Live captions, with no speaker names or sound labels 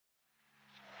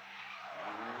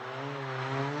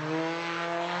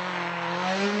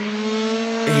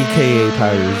aka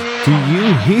Patters, do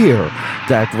you hear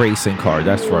that racing car?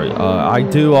 That's right. I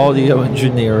do audio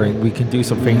engineering. We can do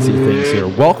some fancy things here.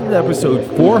 Welcome to episode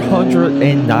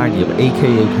 490 of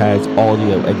aka Pat's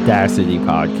Audio Audacity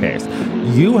podcast.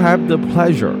 You have the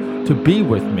pleasure to be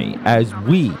with me as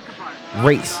we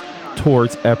race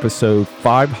towards episode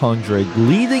 500,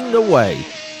 leading the way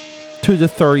to the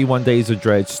 31 Days of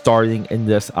Dread starting in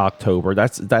this October.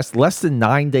 That's less than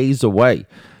 9 days away.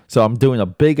 So I'm doing a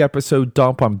big episode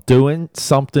dump. I'm doing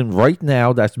something right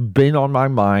now that's been on my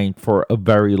mind for a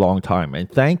very long time. And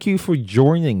thank you for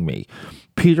joining me.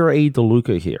 Peter A.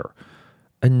 DeLuca here,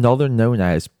 another known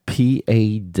as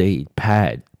PAD,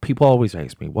 Pad. People always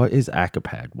ask me, what is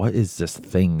Acapad? What is this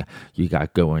thing you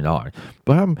got going on?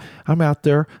 But I'm out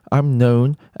there. I'm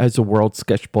known as a world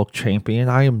sketchbook champion.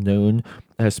 I am known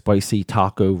as spicy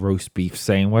taco roast beef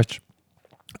sandwich.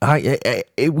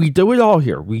 We do it all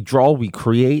here. We draw, we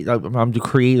create. I'm the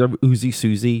creator of Uzi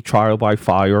Susie, Trial by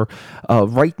Fire.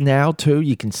 Right now, too,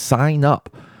 you can sign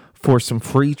up for some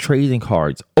free trading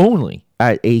cards only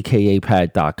at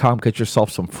akapad.com. Get yourself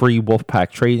some free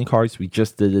Wolfpack trading cards. We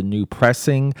just did a new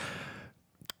pressing.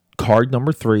 Card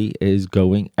number 3 is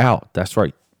going out. That's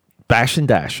right. Bash and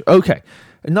Dash. Okay.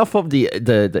 Enough of the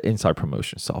inside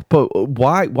promotion stuff. But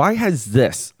why has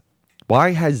this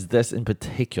in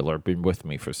particular been with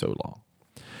me for so long?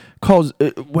 Because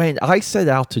when I set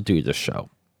out to do the show,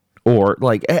 or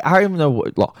like, I don't know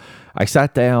what, look, I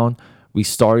sat down, we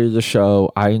started the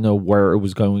show, I didn't know where it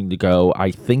was going to go.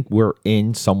 I think we're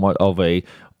in somewhat of a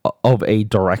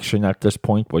direction at this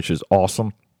point, which is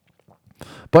awesome.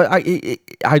 But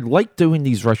I like doing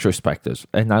these retrospectives,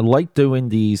 and I like doing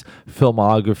these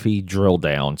filmography drill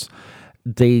downs.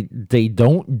 They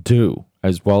don't do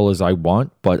as well as I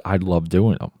want, but I love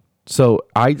doing them. So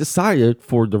I decided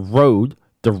for the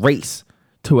race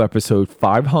to episode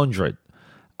 500,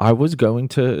 I was going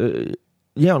to,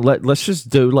 let's just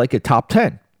do like a top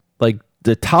 10. Like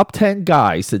the top 10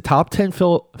 guys, the top 10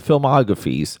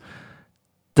 filmographies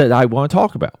that I want to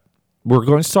talk about. We're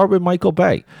going to start with Michael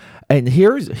Bay. And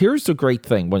here's the great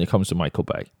thing when it comes to Michael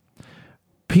Bay.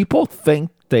 People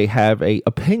think they have an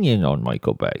opinion on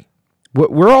Michael Bay.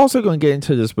 We're also going to get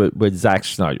into this with Zack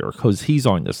Snyder because he's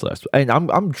on this list, and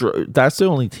that's the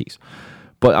only tease.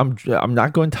 But I'm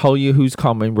not going to tell you who's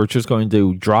coming. We're just going to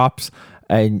do drops,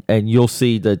 and you'll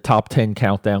see the top 10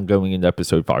 countdown going into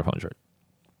episode 500.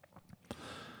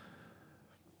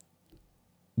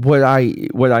 What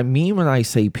I mean when I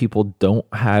say people don't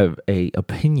have a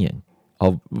opinion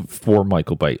of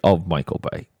Michael Bay.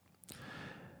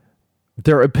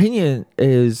 Their opinion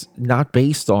is not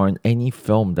based on any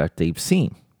film that they've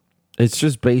seen. It's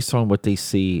just based on what they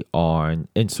see on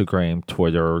Instagram,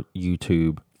 Twitter,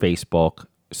 YouTube, Facebook,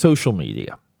 social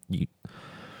media.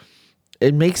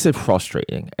 It makes it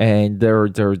frustrating. And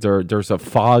there's a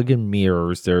fog and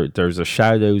mirrors. There's a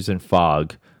shadows and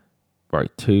fog. Right,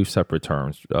 two separate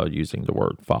terms using the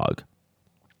word fog.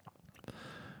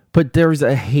 But there's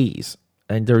a haze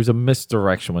and there's a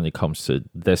misdirection when it comes to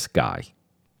this guy.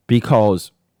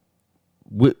 Because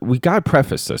we got to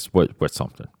preface this with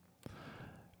something.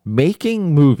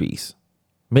 Making movies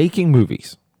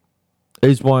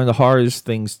is one of the hardest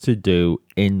things to do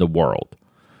in the world.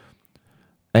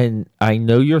 And I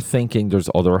know you're thinking there's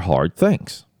other hard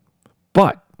things.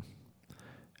 But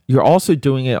you're also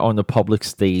doing it on the public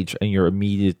stage and you're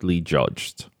immediately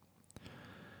judged.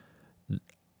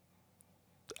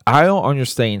 I don't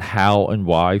understand how and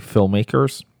why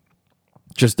filmmakers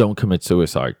just don't commit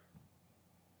suicide.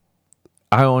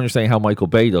 I don't understand how Michael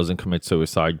Bay doesn't commit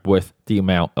suicide with the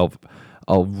amount of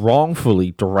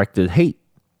wrongfully directed hate.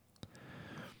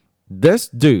 This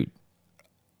dude,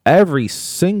 every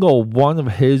single one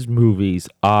of his movies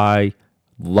I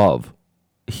love.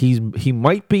 He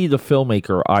might be the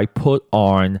filmmaker I put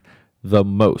on the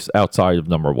most outside of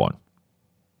number one.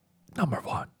 Number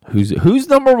one. Who's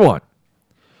number one?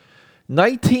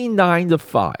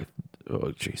 1995.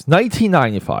 Oh, jeez.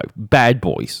 1995. Bad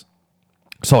Boys.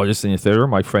 Saw this in the theater.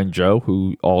 My friend Joe,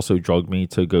 who also drugged me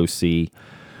to go see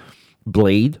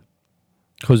Blade.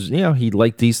 Because, he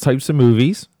liked these types of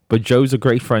movies. But Joe's a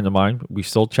great friend of mine. We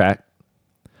still chat.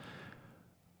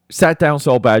 Sat down,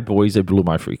 saw Bad Boys. It blew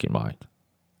my freaking mind.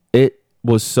 It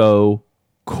was so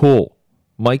cool.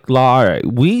 Mike Lare.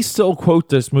 We still quote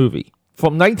this movie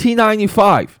from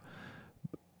 1995.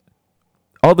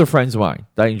 Other friends of mine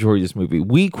that enjoy this movie.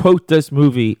 We quote this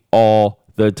movie all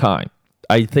the time.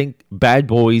 I think Bad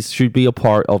Boys should be a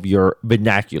part of your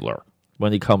vernacular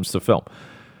when it comes to film.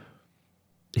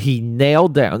 He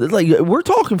nailed down, like, we're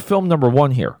talking film number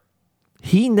one here.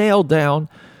 He nailed down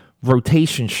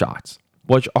rotation shots.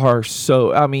 which are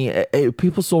so, I mean,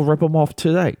 people still rip them off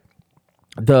today.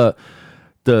 The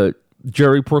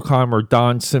Jerry Bruckheimer,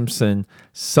 Don Simpson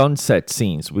sunset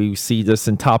scenes. We see this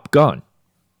in Top Gun.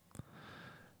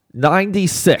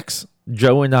 96,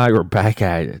 Joe and I are back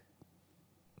at it.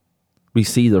 We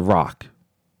see The Rock.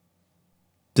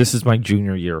 This is my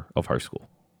junior year of high school.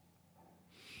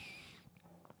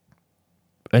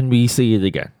 And we see it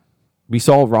again. We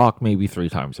saw Rock maybe 3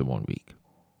 times in 1 week.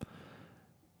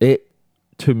 It,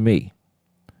 to me,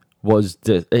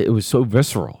 it was so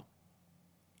visceral.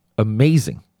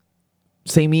 Amazing.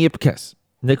 Sammy Ipkiss,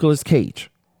 Nicolas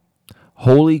Cage.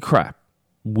 Holy crap.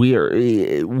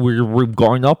 We're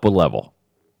going up a level.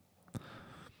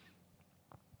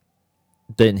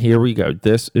 Then here we go.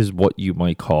 This is what you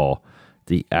might call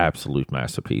the absolute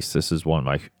masterpiece. This is one of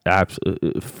my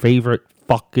favorite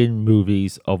fucking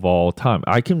movies of all time.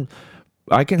 I can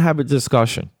have a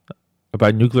discussion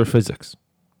about nuclear physics.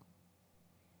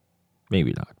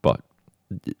 Maybe not, but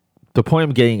the point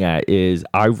I'm getting at is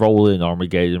I roll in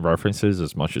Armageddon references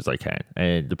as much as I can.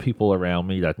 And the people around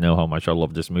me that know how much I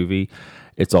love this movie,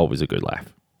 it's always a good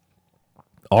laugh.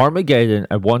 Armageddon,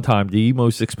 at one time, the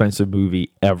most expensive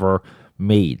movie ever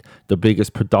made. The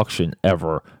biggest production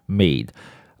ever made.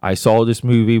 I saw this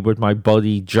movie with my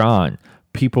buddy John.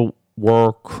 People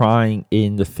were crying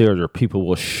in the theater. People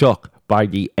were shook by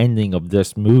the ending of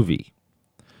this movie.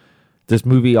 This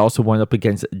movie also went up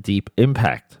against Deep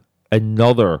Impact,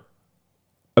 another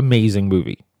amazing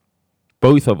movie.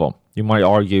 Both of them, you might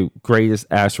argue, greatest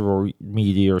asteroid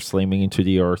meteor slamming into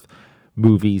the earth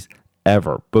movies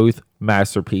ever. Both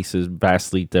masterpieces,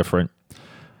 vastly different.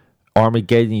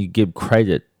 Armageddon, you give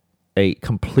credit, a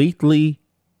completely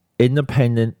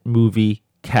independent movie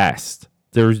cast.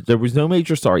 There was no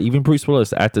major star, even Bruce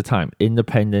Willis at the time,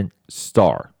 independent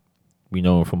star. We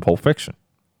know him from Pulp Fiction.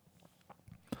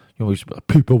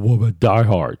 People will Die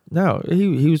Hard. No,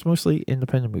 he was mostly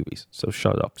independent movies. So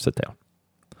shut up, sit down.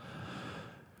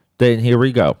 Then here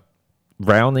we go.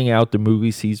 Rounding out the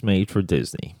movies he's made for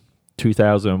Disney.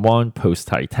 2001, post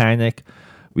Titanic.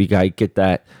 We gotta get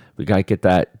that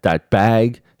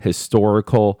bag.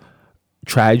 Historical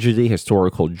tragedy,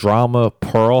 historical drama,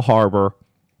 Pearl Harbor.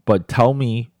 But tell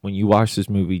me when you watch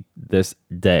this movie this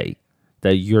day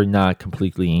that you're not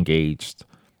completely engaged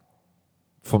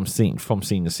from scene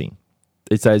to scene.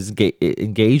 It's as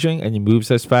engaging and it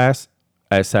moves as fast,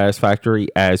 as satisfactory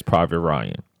as Private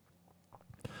Ryan.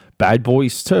 Bad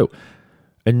Boys 2.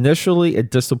 Initially a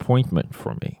disappointment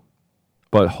for me.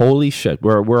 But holy shit,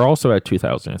 we're also at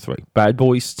 2003. Bad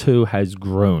Boys 2 has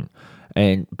grown.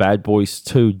 And Bad Boys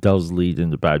 2 does lead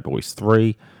into Bad Boys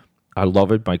 3. I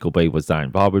love it. Michael Bay was not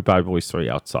involved with Bad Boys 3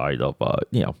 outside of,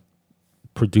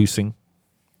 producing.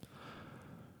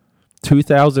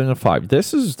 2005.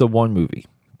 This is the one movie.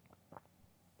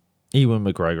 Ewan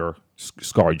McGregor,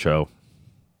 ScarJo.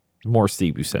 More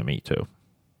Steve Buscemi, too.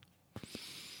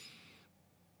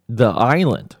 The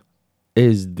Island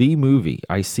is the movie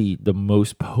I see the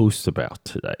most posts about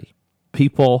today.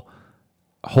 People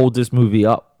hold this movie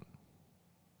up.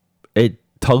 It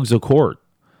tugs a chord.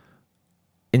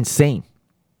 Insane.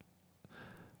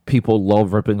 People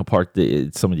love ripping apart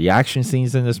some of the action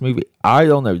scenes in this movie. I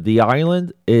don't know. The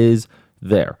Island is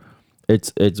there.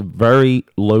 It's very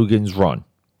Logan's Run.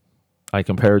 I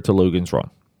compare it to Logan's Run.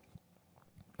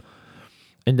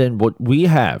 And then what we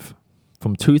have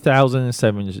from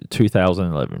 2007 to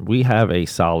 2011, we have a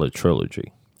solid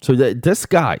trilogy. So this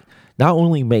guy not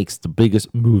only makes the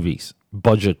biggest movies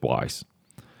budget-wise,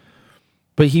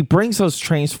 but he brings us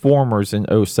Transformers in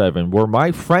 2007, where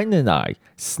my friend and I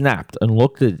snapped and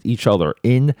looked at each other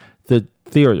in the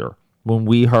theater when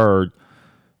we heard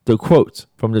the quotes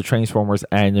from the Transformers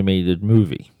animated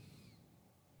movie.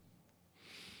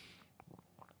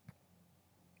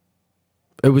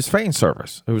 It was fan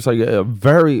service. It was like a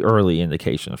very early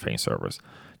indication of fan service.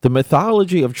 The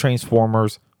mythology of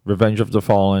Transformers, Revenge of the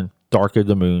Fallen, Dark of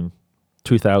the Moon,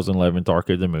 2011, Dark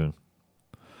of the Moon.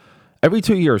 Every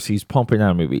 2 years, he's pumping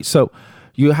out movies. So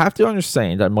you have to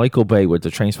understand that Michael Bay, with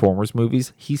the Transformers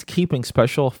movies, he's keeping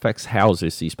special effects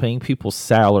houses. He's paying people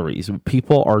salaries.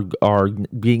 People are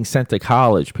being sent to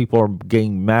college. People are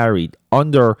getting married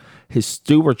under his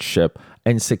stewardship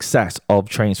and success of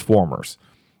Transformers.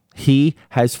 He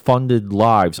has funded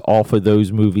lives off of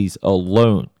those movies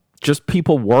alone. Just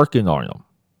people working on them.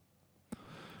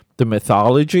 The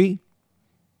mythology,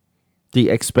 the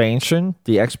expansion,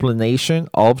 the explanation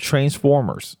of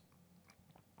Transformers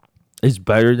is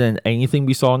better than anything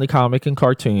we saw in the comic and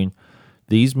cartoon.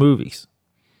 These movies,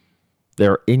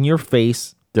 they're in your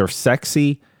face. They're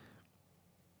sexy.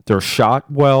 They're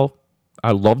shot well.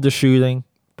 I love the shooting.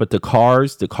 but the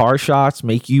car shots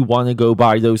make you want to go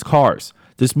buy those cars.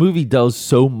 This movie does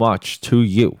so much to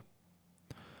you.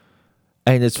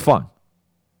 And it's fun.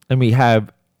 And we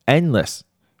have endless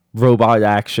robot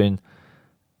action.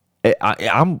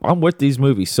 I'm with these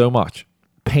movies so much.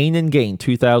 Pain and Gain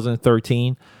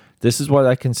 2013. This is what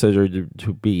I consider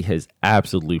to be his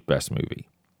absolute best movie.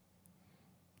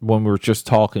 When we're just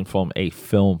talking from a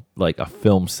film, like a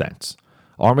film sense.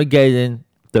 Armageddon,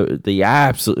 the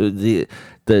absolute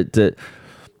the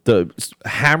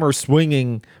hammer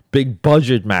swinging big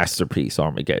budget masterpiece,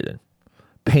 Armageddon.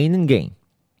 Pain and Gain.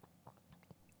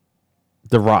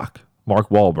 The Rock, Mark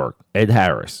Wahlberg, Ed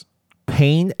Harris.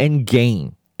 Pain and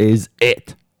Gain is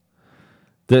it.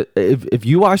 If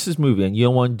you watch this movie and you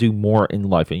don't want to do more in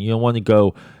life and you don't want to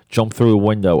go jump through a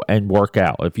window and work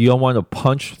out, if you don't want to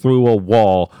punch through a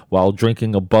wall while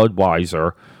drinking a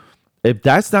Budweiser, if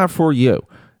that's not for you,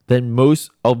 then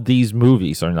most of these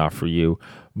movies are not for you.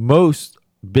 Most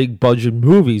big budget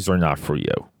movies are not for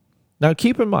you. Now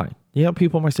keep in mind,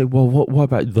 people might say, well, what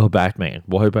about The Batman?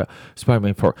 What about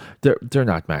Spider-Man 4? They're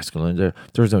not masculine.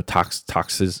 There's no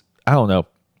toxicity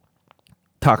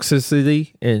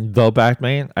in The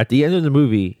Batman. At the end of the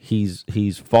movie,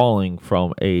 he's falling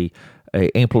from a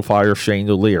amplifier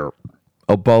chandelier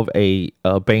above a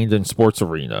abandoned sports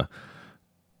arena,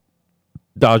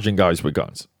 dodging guys with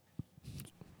guns.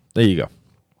 There you go.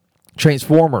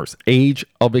 Transformers: Age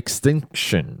of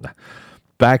Extinction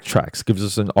backtracks, gives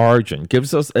us an origin,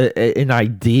 gives us an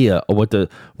idea of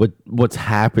what's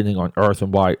happening on Earth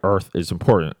and why Earth is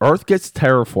important. Earth gets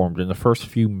terraformed in the first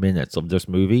few minutes of this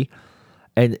movie,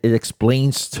 and it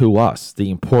explains to us the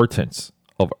importance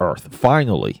of Earth.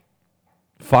 Finally,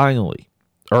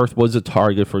 Earth was a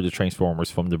target for the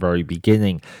Transformers from the very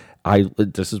beginning.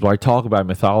 This is why I talk about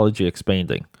mythology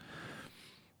expanding.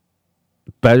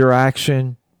 Better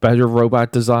action, better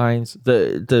robot designs.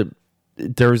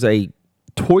 There's a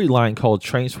toy line called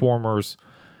Transformers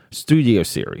Studio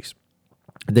Series.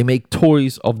 They make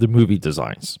toys of the movie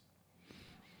designs.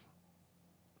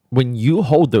 When you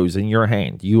hold those in your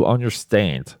hand, you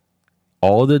understand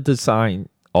all the design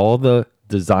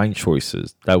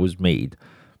choices that was made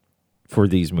for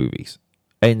these movies.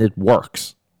 And it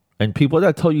works. And people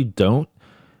that tell you don't,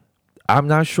 I'm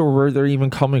not sure where they're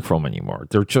even coming from anymore.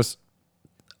 They're just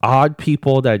odd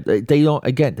people that they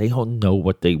don't know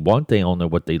what they want. They don't know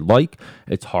what they like.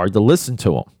 It's hard to listen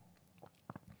to them.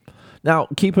 Now,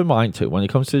 keep in mind, too, when it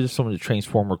comes to some of the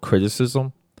Transformer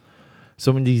criticism,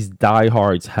 some of these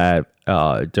diehards have,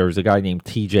 there's a guy named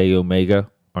TJ Omega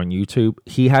on YouTube.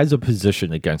 He has a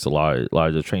position against a lot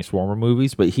of the Transformer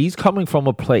movies, but he's coming from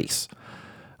a place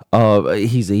of,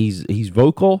 he's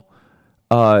vocal,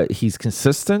 he's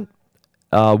consistent,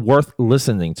 worth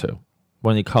listening to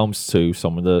when it comes to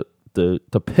some of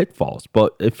the pitfalls.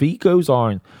 But if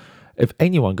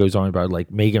anyone goes on about like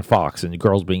Megan Fox and the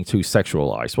girls being too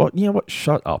sexualized, well, you know what?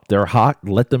 Shut up. They're hot.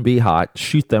 Let them be hot.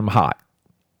 Shoot them hot.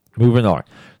 Moving on.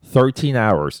 13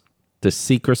 Hours. The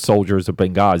Secret Soldiers of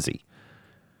Benghazi.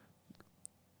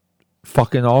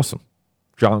 Fucking awesome.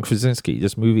 John Krasinski.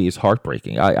 This movie is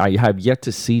heartbreaking. I have yet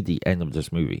to see the end of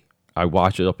this movie. I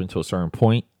watch it up until a certain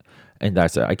point, and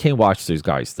that's it. I can't watch these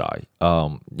guys die.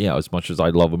 As much as I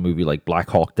love a movie like Black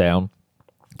Hawk Down,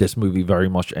 this movie very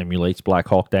much emulates Black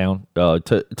Hawk Down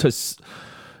to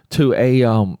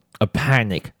a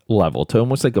panic level, to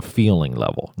almost like a feeling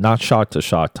level, not shot to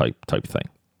shot type thing.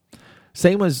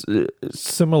 Same as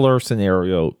similar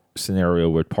scenario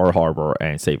with Pearl Harbor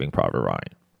and Saving Private Ryan.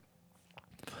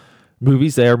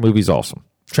 Movies awesome.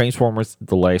 Transformers,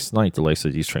 the last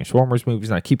of these Transformers movies.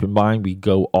 Now, keep in mind, we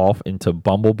go off into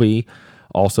Bumblebee,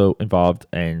 also involved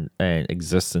and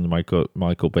exists in the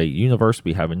Michael Bay universe.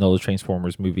 We have another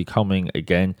Transformers movie coming,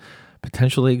 again,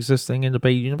 potentially existing in the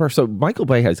Bay universe. So Michael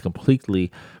Bay has completely,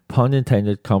 pun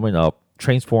intended, coming up,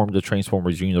 transformed the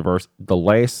Transformers universe. The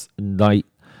Last Night,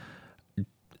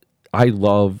 I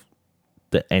love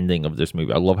the ending of this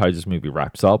movie. I love how this movie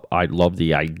wraps up. I love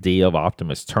the idea of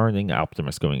Optimus turning,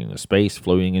 Optimus going into space,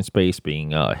 floating in space,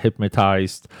 being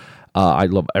hypnotized. I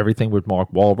love everything with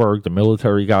Mark Wahlberg. The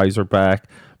military guys are back.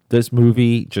 This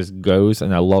movie just goes,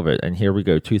 and I love it. And here we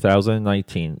go,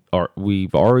 2019.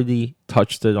 We've already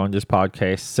touched it on this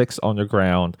podcast, 6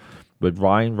 Underground with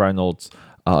Ryan Reynolds.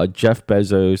 Jeff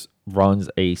Bezos runs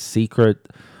a secret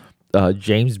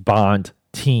James Bond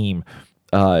team,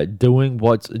 doing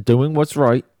what's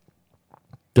right,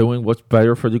 doing what's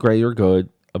better for the greater good,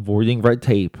 avoiding red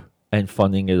tape, and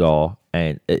funding it all.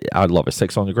 And I love it.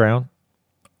 6 Underground.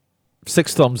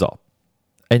 6 thumbs up.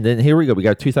 And then here we go. We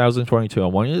got 2022. I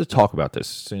wanted to talk about this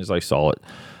as soon as I saw it.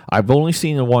 I've only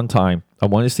seen it one time. I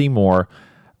want to see more.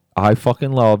 I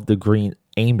fucking love the green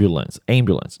Ambulance,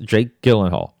 Jake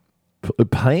Gyllenhaal,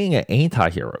 playing an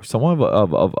anti-hero, someone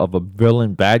of a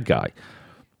villain bad guy.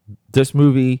 This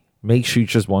movie makes you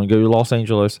just want to go to Los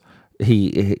Angeles.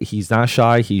 He's not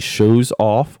shy. He shows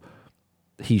off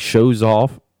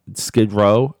Skid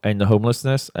Row and the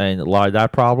homelessness and a lot of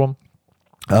that problem.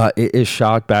 It is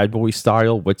shot Bad Boy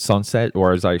style with sunset,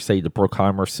 or as I say, the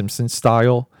Bruckheimer Simpson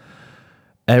style.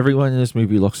 Everyone in this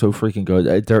movie looks so freaking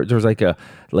good. There's like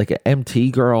a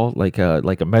MT girl, like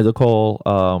a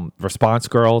medical response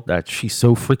girl that she's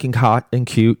so freaking hot and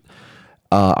cute.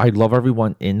 I love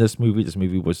everyone in this movie. This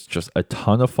movie was just a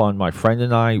ton of fun. My friend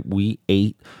and I, we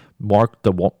ate Mark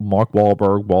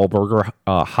Wahlberg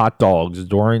hot dogs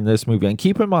during this movie. And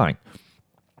keep in mind,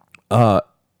 I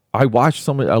watched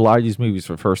a lot of these movies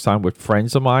for the first time with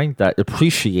friends of mine that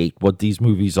appreciate what these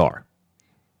movies are.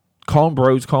 Call them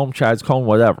bros, call them chads, call them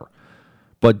whatever.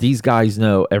 But these guys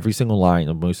know every single line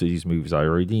of most of these movies I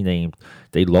already named.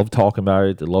 They love talking about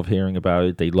it. They love hearing about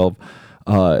it. They love,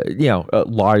 a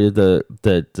lot of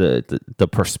the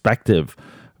perspective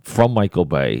from Michael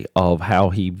Bay of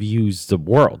how he views the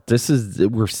world.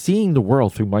 We're seeing the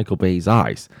world through Michael Bay's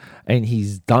eyes, and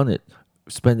he's done it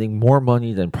spending more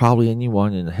money than probably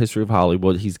anyone in the history of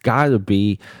Hollywood. He's got to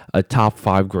be a top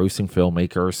 5 grossing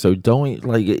filmmaker. So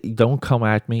don't come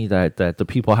at me that the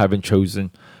people haven't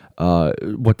chosen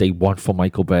what they want from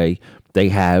Michael Bay. They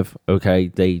have, okay?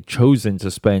 They chosen to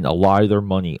spend a lot of their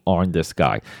money on this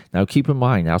guy. Now, keep in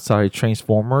mind, outside of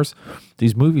Transformers,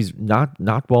 these movies not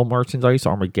well merchandised.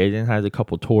 Armageddon had a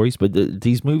couple toys, but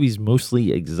these movies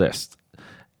mostly exist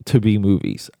to be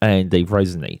movies, and they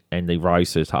resonate and they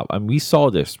rise to the top. And we saw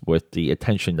this with the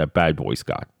attention that Bad Boys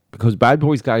got, because Bad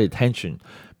Boys got attention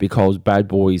because Bad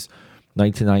Boys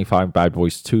 1995, Bad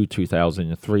Boys 2,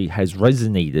 2003 has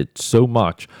resonated so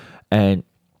much. And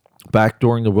back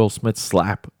during the Will Smith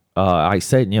slap, I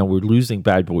said, we're losing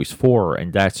Bad Boys 4,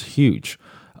 and that's huge.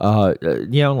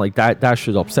 Like that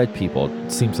should upset people.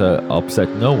 It seems to upset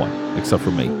no one except for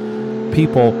me.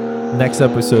 People, next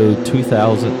episode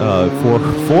 400,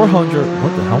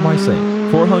 what the hell am I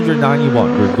saying?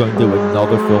 491, we're going to do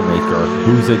another filmmaker.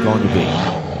 Who's it going to be?